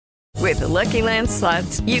With the Lucky Land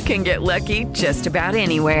Slots, you can get lucky just about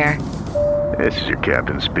anywhere. This is your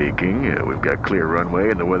captain speaking. We've got clear runway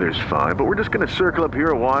and the weather's fine, but we're just going to circle up here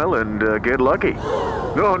a while and get lucky.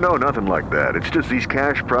 No, nothing like that. It's just these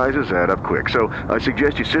cash prizes add up quick. So I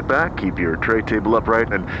suggest you sit back, keep your tray table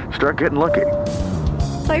upright, and start getting lucky.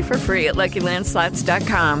 Play for free at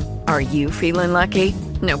LuckyLandSlots.com. Are you feeling lucky?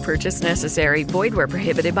 No purchase necessary. Void where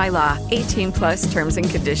prohibited by law. 18 plus terms and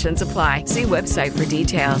conditions apply. See website for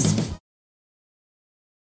details.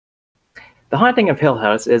 The Haunting of Hill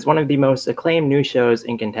House is one of the most acclaimed new shows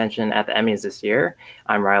in contention at the Emmys this year.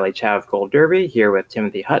 I'm Riley Chow of Gold Derby, here with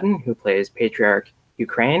Timothy Hutton, who plays Patriarch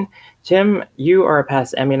Ukraine. Tim, you are a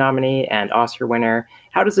past Emmy nominee and Oscar winner.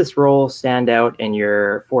 How does this role stand out in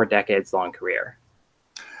your 4 decades-long career?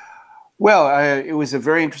 Well, it was a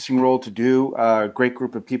very interesting role to do, a great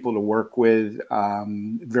group of people to work with,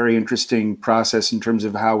 very interesting process in terms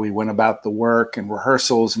of how we went about the work and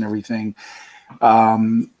rehearsals and everything,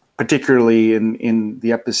 particularly in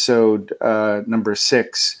the episode number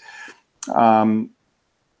 6. And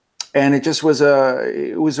it just was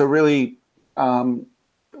a really kind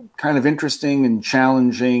of interesting and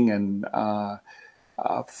challenging and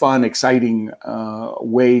fun, exciting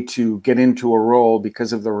way to get into a role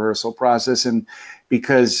because of the rehearsal process and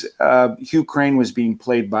because Hugh Crane was being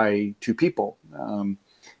played by 2 people.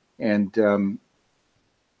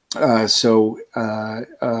 So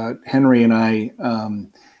Henry and I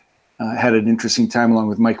had an interesting time along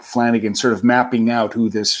with Mike Flanagan sort of mapping out who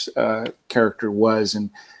this character was and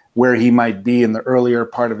where he might be in the earlier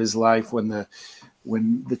part of his life when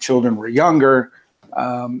the children were younger,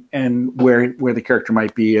 and where the character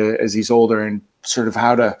might be as he's older, and sort of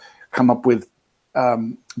how to come up with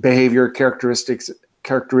behavior, characteristics,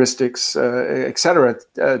 et cetera,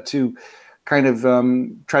 to kind of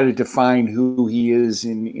try to define who he is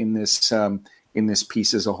in this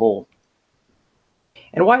piece as a whole.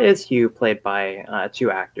 And why is Hugh played by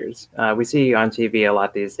 2 actors? We see on TV a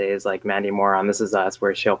lot these days, like Mandy Moore on This Is Us,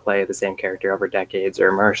 where she'll play the same character over decades,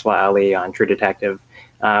 or Mahershala Ali on True Detective.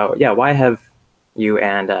 Why have you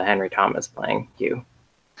and Henry Thomas playing Hugh?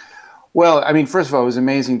 Well, I mean, first of all, it was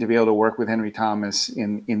amazing to be able to work with Henry Thomas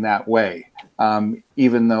in that way,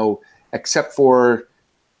 even though, except for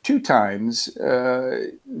 2 times,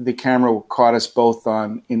 the camera caught us both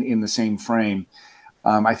in the same frame.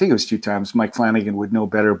 I think it was 2 times. Mike Flanagan would know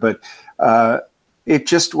better, but it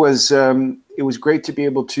just was. It was great to be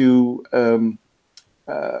able to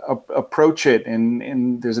approach it,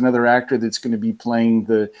 and there's another actor that's going to be playing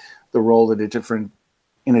the role in a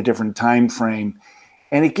different time frame,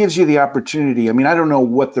 and it gives you the opportunity. I mean, I don't know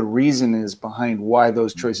what the reason is behind why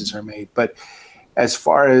those choices are made, but as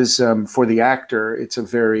far as for the actor, it's a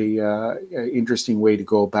very interesting way to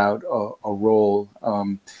go about a role.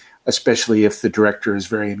 Especially if the director is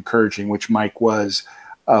very encouraging, which Mike was,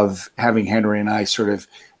 of having Henry and I sort of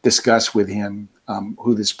discuss with him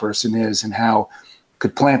who this person is and how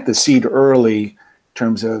could plant the seed early in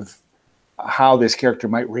terms of how this character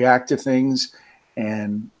might react to things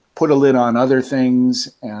and put a lid on other things,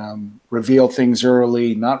 reveal things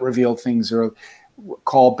early, not reveal things early,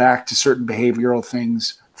 call back to certain behavioral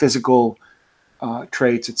things, physical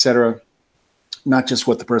traits, etc. Not just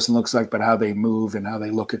what the person looks like, but how they move and how they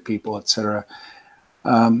look at people, etc. So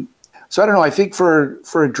I don't know. I think for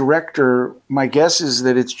a director, my guess is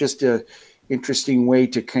that it's just a interesting way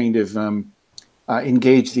to kind of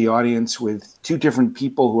engage the audience with 2 different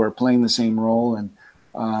people who are playing the same role, and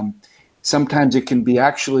sometimes it can be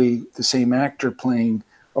actually the same actor playing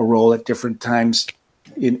a role at different times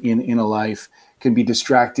in a life. It can be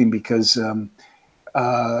distracting because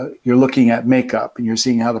you're looking at makeup and you're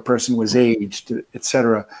seeing how the person was aged,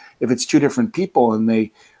 etc. If it's 2 different people and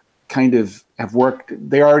they kind of have worked,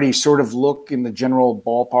 they already sort of look in the general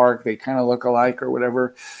ballpark, they kind of look alike or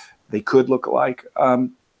whatever, they could look alike,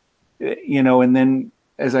 and then,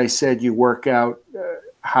 as I said, you work out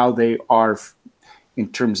how they are in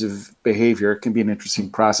terms of behavior. It can be an interesting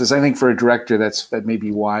process. I think for a director, that may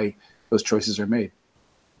be why those choices are made.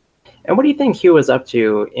 And what do you think Hugh was up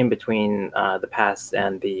to in between the past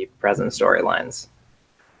and the present storylines?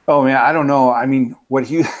 Oh man, I don't know. I mean, what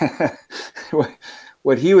he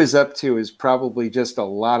was up to is probably just a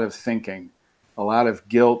lot of thinking, a lot of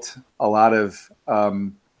guilt, a lot of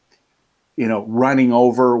running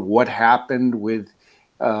over what happened with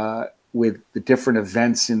the different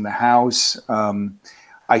events in the house.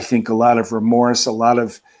 I think a lot of remorse, a lot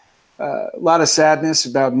of sadness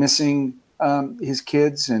about missing his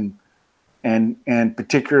kids and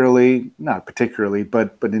particularly, not particularly,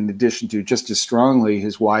 but in addition to, just as strongly,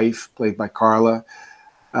 his wife, played by Carla,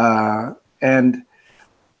 and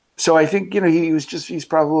So I think, he's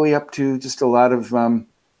probably up to just a lot of,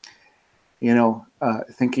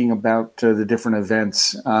 thinking about the different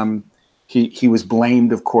events. He was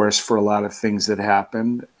blamed, of course, for a lot of things that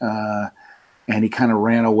happened, and he kind of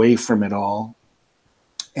ran away from it all.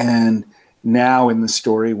 And now in the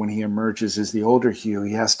story, when he emerges as the older Hugh,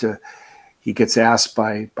 he gets asked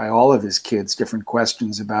by all of his kids different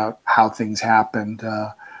questions about how things happened.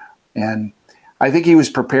 And I think he was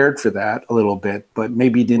prepared for that a little bit, but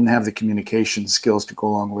maybe didn't have the communication skills to go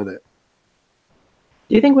along with it.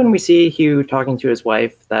 Do you think when we see Hugh talking to his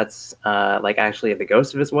wife, that's like actually the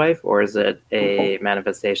ghost of his wife, or is it a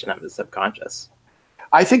manifestation of his subconscious?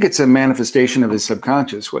 I think it's a manifestation of his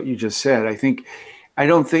subconscious, what you just said. I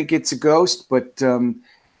don't think it's a ghost, but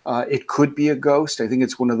it could be a ghost. I think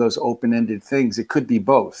it's one of those open-ended things. It could be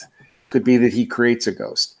both. It could be that he creates a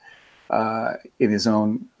ghost in his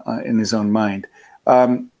own mind.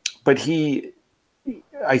 But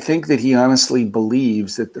I think that he honestly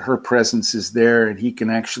believes that her presence is there and he can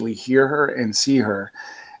actually hear her and see her.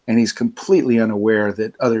 And he's completely unaware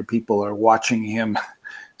that other people are watching him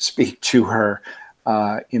speak to her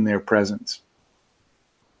in their presence.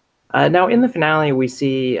 Now, in the finale, we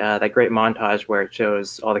see that great montage where it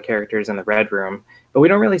shows all the characters in the Red Room, but we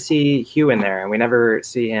don't really see Hugh in there, and we never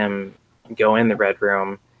see him go in the Red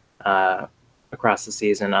Room across the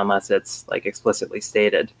season unless it's like explicitly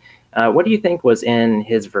stated. What do you think was in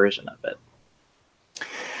his version of it?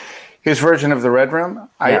 His version of the Red Room?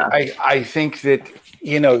 Yeah. I think that,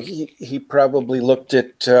 he probably looked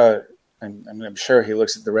at, I'm sure he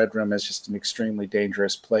looks at the Red Room as just an extremely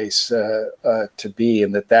dangerous place to be,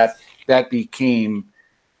 and that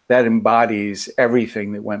embodies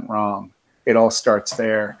everything that went wrong. It all starts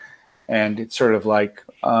there. And it's sort of like,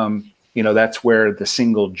 that's where the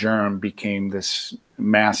single germ became this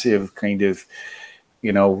massive kind of,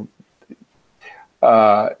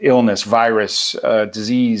 illness, virus,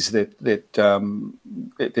 disease that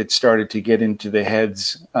started to get into the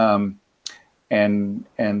heads and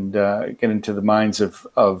get into the minds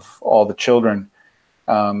of all the children,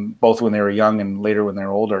 both when they were young and later when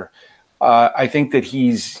they're older. I think that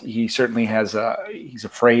he certainly he's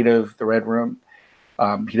afraid of the Red Room.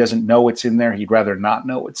 He doesn't know what's in there. He'd rather not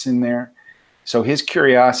know what's in there. So his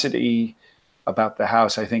curiosity about the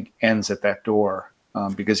house, I think, ends at that door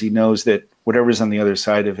because he knows that whatever's on the other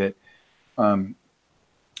side of it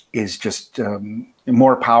is just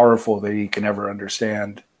more powerful than he can ever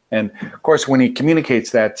understand. And of course, when he communicates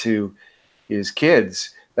that to his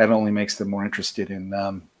kids, that only makes them more interested in,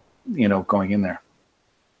 going in there.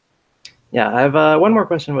 Yeah, I have one more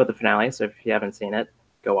question about the finale. So if you haven't seen it,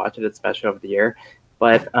 go watch it. It's the best show of the year.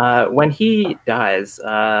 But when he dies,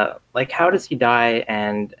 how does he die,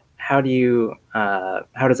 and how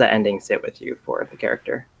does that ending sit with you for the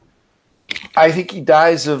character? I think he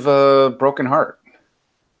dies of a broken heart.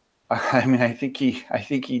 I think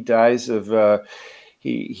he dies of.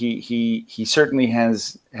 He certainly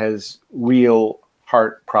has real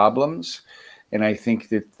heart problems, and I think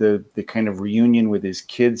that the kind of reunion with his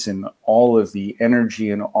kids and all of the energy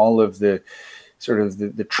and all of the sort of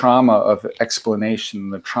the trauma of explanation,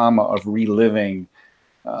 the trauma of reliving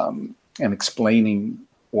and explaining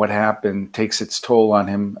what happened takes its toll on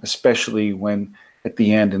him, especially when at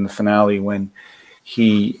the end in the finale when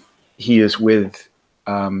he is with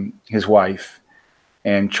his wife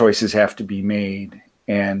and choices have to be made.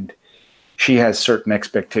 And she has certain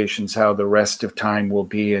expectations how the rest of time will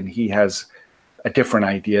be, and he has a different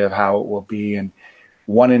idea of how it will be. And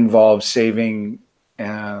one involves saving.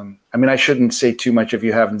 I shouldn't say too much if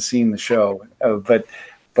you haven't seen the show, but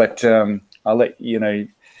I'll let you know.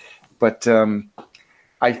 But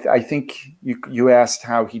I think you asked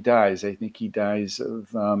how he dies. I think he dies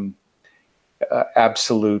of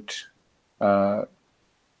absolute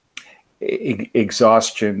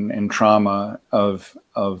exhaustion and trauma of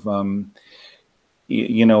a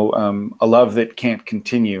love that can't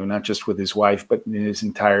continue, not just with his wife, but in his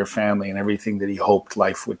entire family and everything that he hoped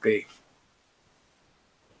life would be.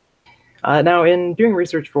 Now, in doing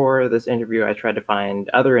research for this interview, I tried to find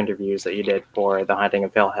other interviews that you did for The Haunting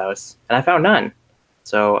of Hill House, and I found none.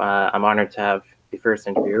 So I'm honored to have the first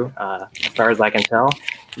interview, as far as I can tell.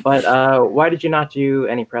 But why did you not do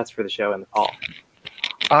any press for the show in the fall?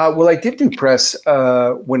 Well, I did do press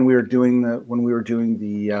when we were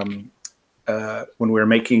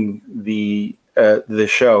making the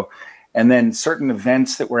show, and then certain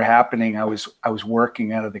events that were happening. I was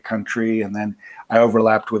working out of the country, and then I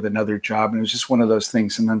overlapped with another job, and it was just one of those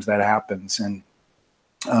things. Sometimes that happens, and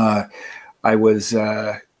I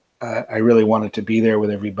really wanted to be there with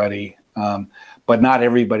everybody, but not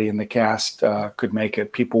everybody in the cast could make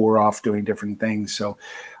it. People were off doing different things, so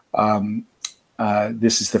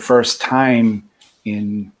this is the first time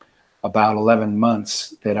in about 11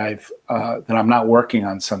 months that I'm not working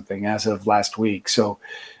on something as of last week. So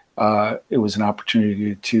it was an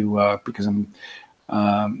opportunity to because I'm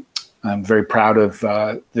very proud of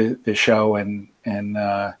the show, and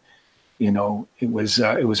it was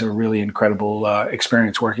a really incredible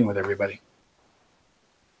experience working with everybody.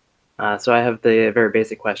 So I have the very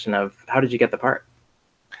basic question of, how did you get the part?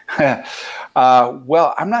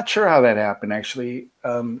 Well, I'm not sure how that happened, actually.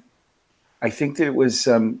 I think that it was,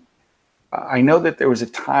 I know that there was a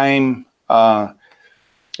time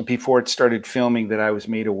before it started filming that I was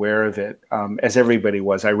made aware of it, as everybody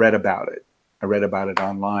was. I read about it. I read about it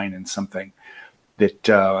online and something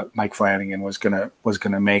that Mike Flanagan was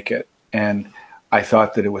gonna make it. And I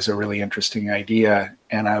thought that it was a really interesting idea,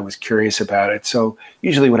 and I was curious about it. So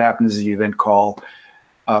usually what happens is you then call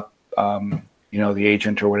up, the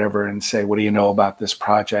agent or whatever and say, what do you know about this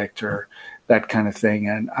project, or that kind of thing.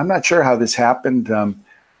 And I'm not sure how this happened.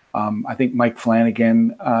 I think Mike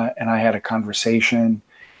Flanagan and I had a conversation.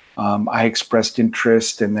 I expressed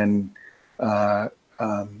interest, and then I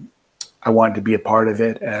wanted to be a part of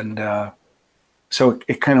it. And so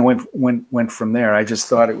it kind of went from there. I just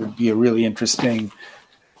thought it would be a really interesting,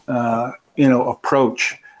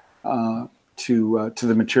 approach to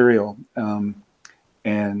the material.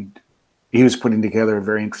 And he was putting together a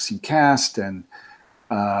very interesting cast, and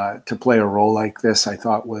to play a role like this, I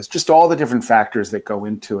thought, was just all the different factors that go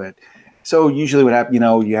into it. So usually what happens,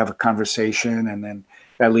 you have a conversation, and then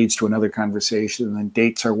that leads to another conversation, and then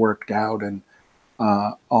dates are worked out, and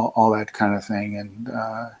all that kind of thing. And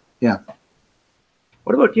yeah.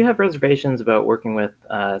 What about, do you have reservations about working with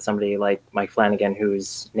somebody like Mike Flanagan,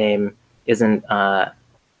 whose name isn't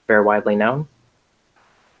very widely known?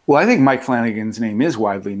 Well, I think Mike Flanagan's name is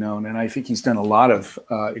widely known, and I think he's done a lot of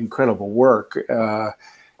incredible work.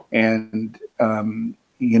 And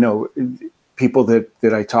people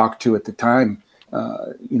that I talked to at the time,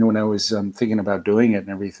 when I was thinking about doing it and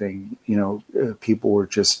everything, people were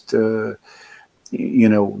just,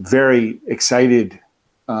 very excited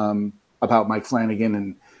about Mike Flanagan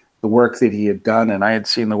and the work that he had done. And I had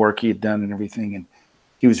seen the work he had done and everything. And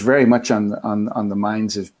he was very much on the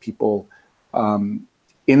minds of people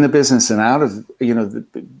in the business and out of, the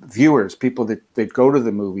viewers, people that go to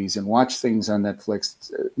the movies and watch things on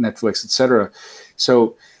Netflix, et cetera.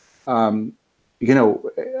 So,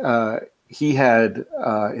 he had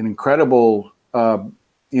an incredible,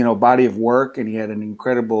 body of work, and he had an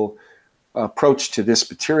incredible approach to this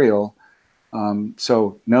material.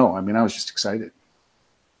 So no, I was just excited.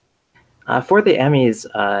 For the Emmys,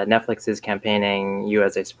 Netflix is campaigning you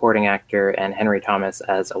as a supporting actor and Henry Thomas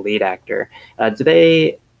as a lead actor. Do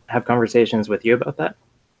they have conversations with you about that?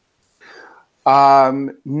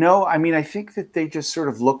 No, I think that they just sort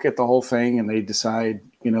of look at the whole thing and they decide,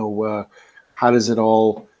 how does it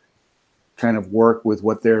all kind of work with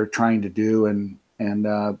what they're trying to do. And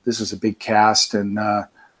this is a big cast, and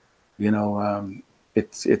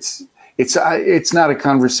it's not a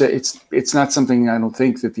conversation. It's not something, I don't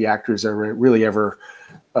think, that the actors are really ever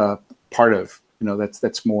part of.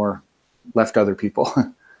 That's more left to other people.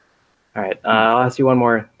 All right. I'll ask you one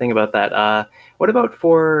more thing about that. What about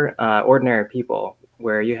for Ordinary People,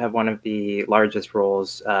 where you have one of the largest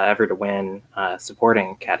roles ever to win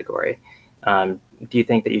supporting category? Do you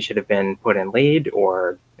think that you should have been put in lead,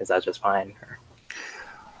 or is that just fine?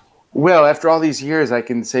 Well, after all these years, I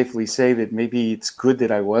can safely say that maybe it's good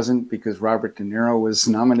that I wasn't, because Robert De Niro was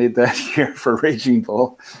nominated that year for Raging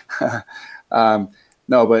Bull. No,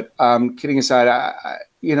 but kidding aside,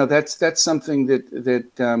 that's something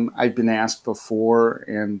that I've been asked before,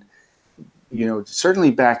 and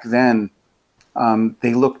certainly back then,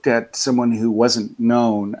 they looked at someone who wasn't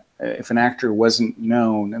known. If an actor wasn't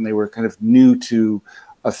known and they were kind of new to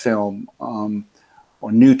a film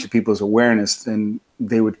or new to people's awareness, then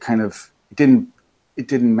they would kind of, it didn't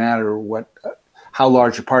matter how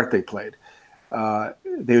large a part they played.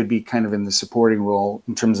 They would be kind of in the supporting role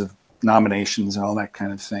in terms of nominations and all that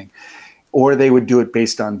kind of thing. Or they would do it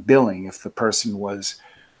based on billing. If the person was,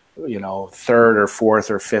 third or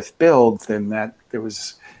fourth or fifth billed, then there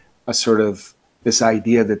was a sort of this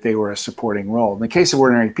idea that they were a supporting role. In the case of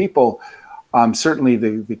Ordinary People, certainly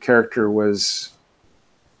the character was,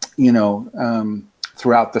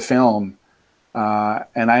 throughout the film,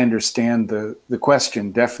 and I understand the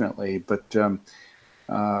question definitely, but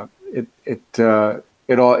it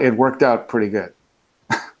worked out pretty good.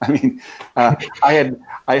 I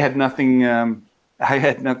had nothing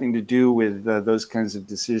to do with those kinds of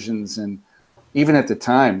decisions, and even at the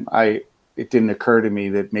time, it didn't occur to me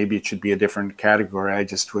that maybe it should be a different category. I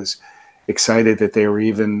just was excited that they were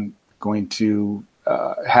even going to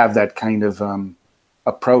have that kind of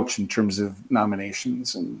approach in terms of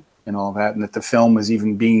nominations and all that, and that the film was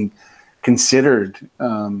even being considered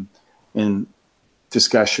in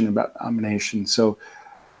discussion about nominations. So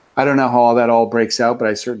I don't know how all breaks out, but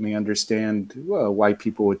I certainly understand why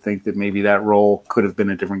people would think that maybe that role could have been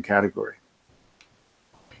a different category.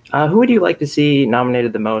 Who would you like to see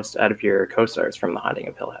nominated the most out of your co-stars from The Haunting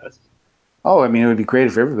of Hill House? Oh, I mean, it would be great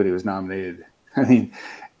if everybody was nominated. I mean,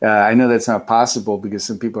 I know that's not possible because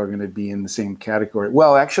some people are going to be in the same category.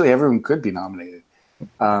 Well, actually, everyone could be nominated,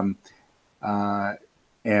 and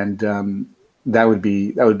that would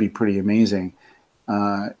be pretty amazing.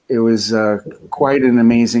 It was quite an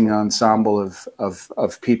amazing ensemble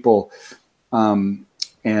of people, the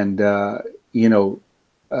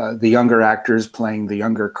younger actors playing the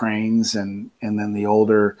younger Cranes, and then the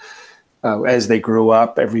older as they grew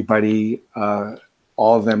up. Everybody, all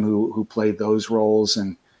of them who played those roles,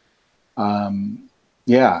 and it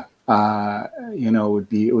would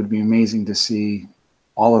be amazing to see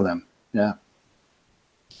all of them. Yeah.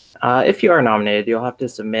 If you are nominated, you'll have to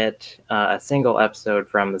submit a single episode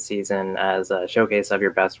from the season as a showcase of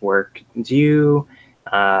your best work. Do you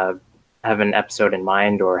have an episode in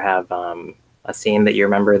mind, or have a scene that you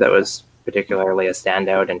remember that was particularly a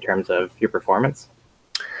standout in terms of your performance?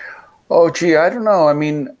 Oh, gee, I don't know. I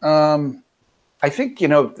mean, I think,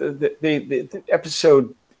 the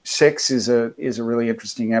episode 6 is a really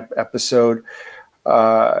interesting episode.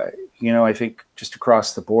 I think just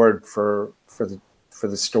across the board for the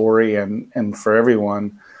story and for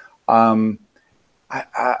everyone. I'm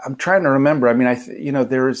trying to remember. I mean,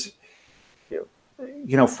 there's,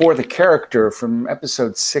 for the character from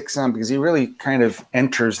episode 6 on, because he really kind of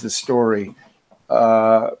enters the story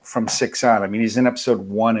from 6 on. I mean, he's in episode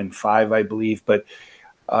 1 and 5, I believe, but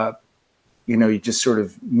you just sort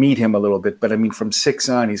of meet him a little bit. But I mean, from 6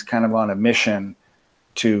 on, he's kind of on a mission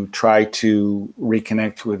to try to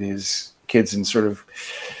reconnect with his kids and sort of,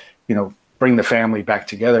 bring the family back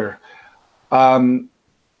together. There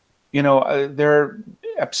are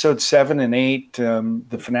episodes 7 and 8,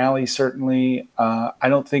 the finale, certainly. I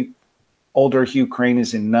don't think older Hugh Crane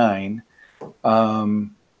is in 9.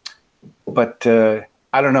 But I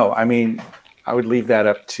don't know. I mean, I would leave that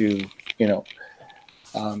up to, the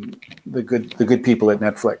good people at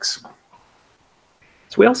Netflix.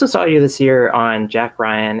 So we also saw you this year on Jack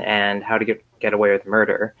Ryan and How to Get Away with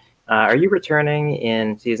Murder. Are you returning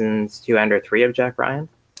in seasons 2 and or 3 of Jack Ryan?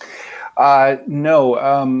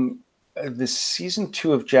 No. The season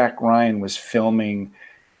 2 of Jack Ryan was filming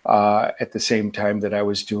at the same time that I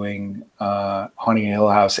was doing Haunting of Hill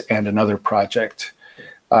House and another project.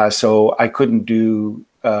 So I couldn't do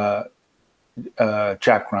Jack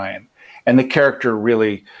Ryan. And the character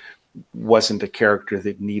really wasn't a character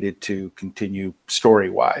that needed to continue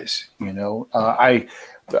story-wise. I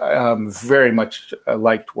very much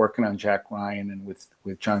liked working on Jack Ryan and with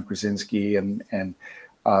John Krasinski, and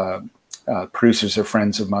producers are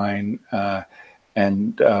friends of mine,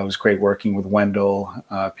 and it was great working with Wendell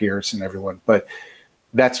Pierce and everyone. But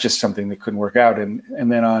that's just something that couldn't work out. And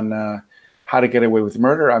then on How to Get Away with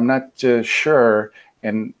Murder, I'm not sure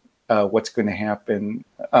and what's going to happen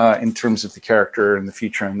in terms of the character in the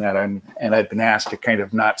future on that. And I've been asked to kind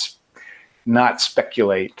of not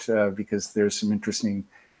speculate because there's some interesting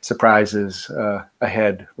surprises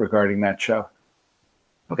ahead regarding that show.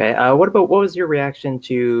 Okay. What was your reaction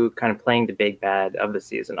to kind of playing the big bad of the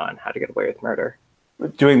season on How to Get Away with Murder?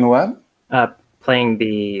 Doing the what? Playing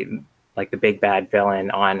the big bad villain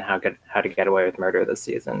on How to Get Away with Murder this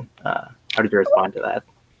season. How did you respond to that?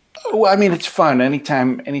 Well, I mean, it's fun.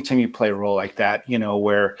 Anytime you play a role like that,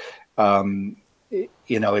 where,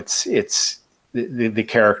 it's the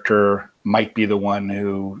character might be the one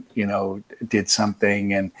who, did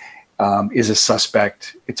something and is a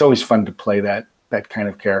suspect. It's always fun to play that kind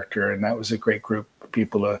of character. And that was a great group of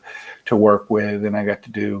people to work with. And I got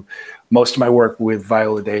to do most of my work with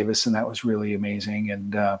Viola Davis, and that was really amazing.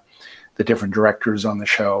 And the different directors on the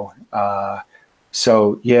show.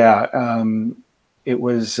 It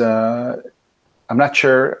was, I'm not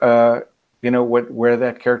sure, where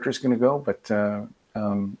that character is going to go, but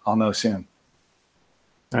I'll know soon.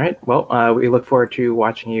 All right. Well, we look forward to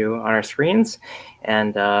watching you on our screens.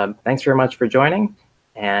 And thanks very much for joining.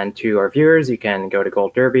 And to our viewers, you can go to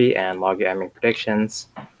Gold Derby and log your Emmy predictions.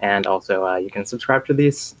 And also you can subscribe to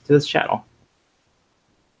this channel.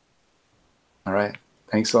 All right.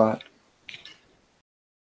 Thanks a lot.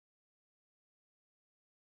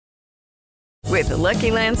 With the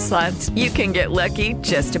Lucky Land Slots, you can get lucky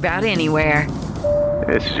just about anywhere.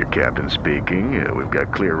 This is your captain speaking. We've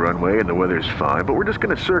got clear runway and the weather's fine, but we're just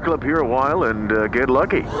going to circle up here a while and get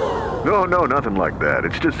lucky. No, nothing like that.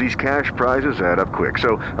 It's just these cash prizes add up quick.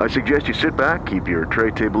 So I suggest you sit back, keep your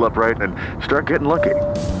tray table upright, and start getting lucky.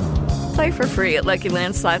 Play for free at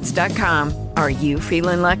LuckyLandSlots.com. Are you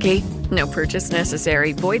feeling lucky? No purchase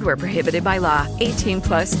necessary. Void where prohibited by law.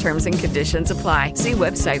 18+ terms and conditions apply. See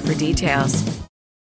website for details.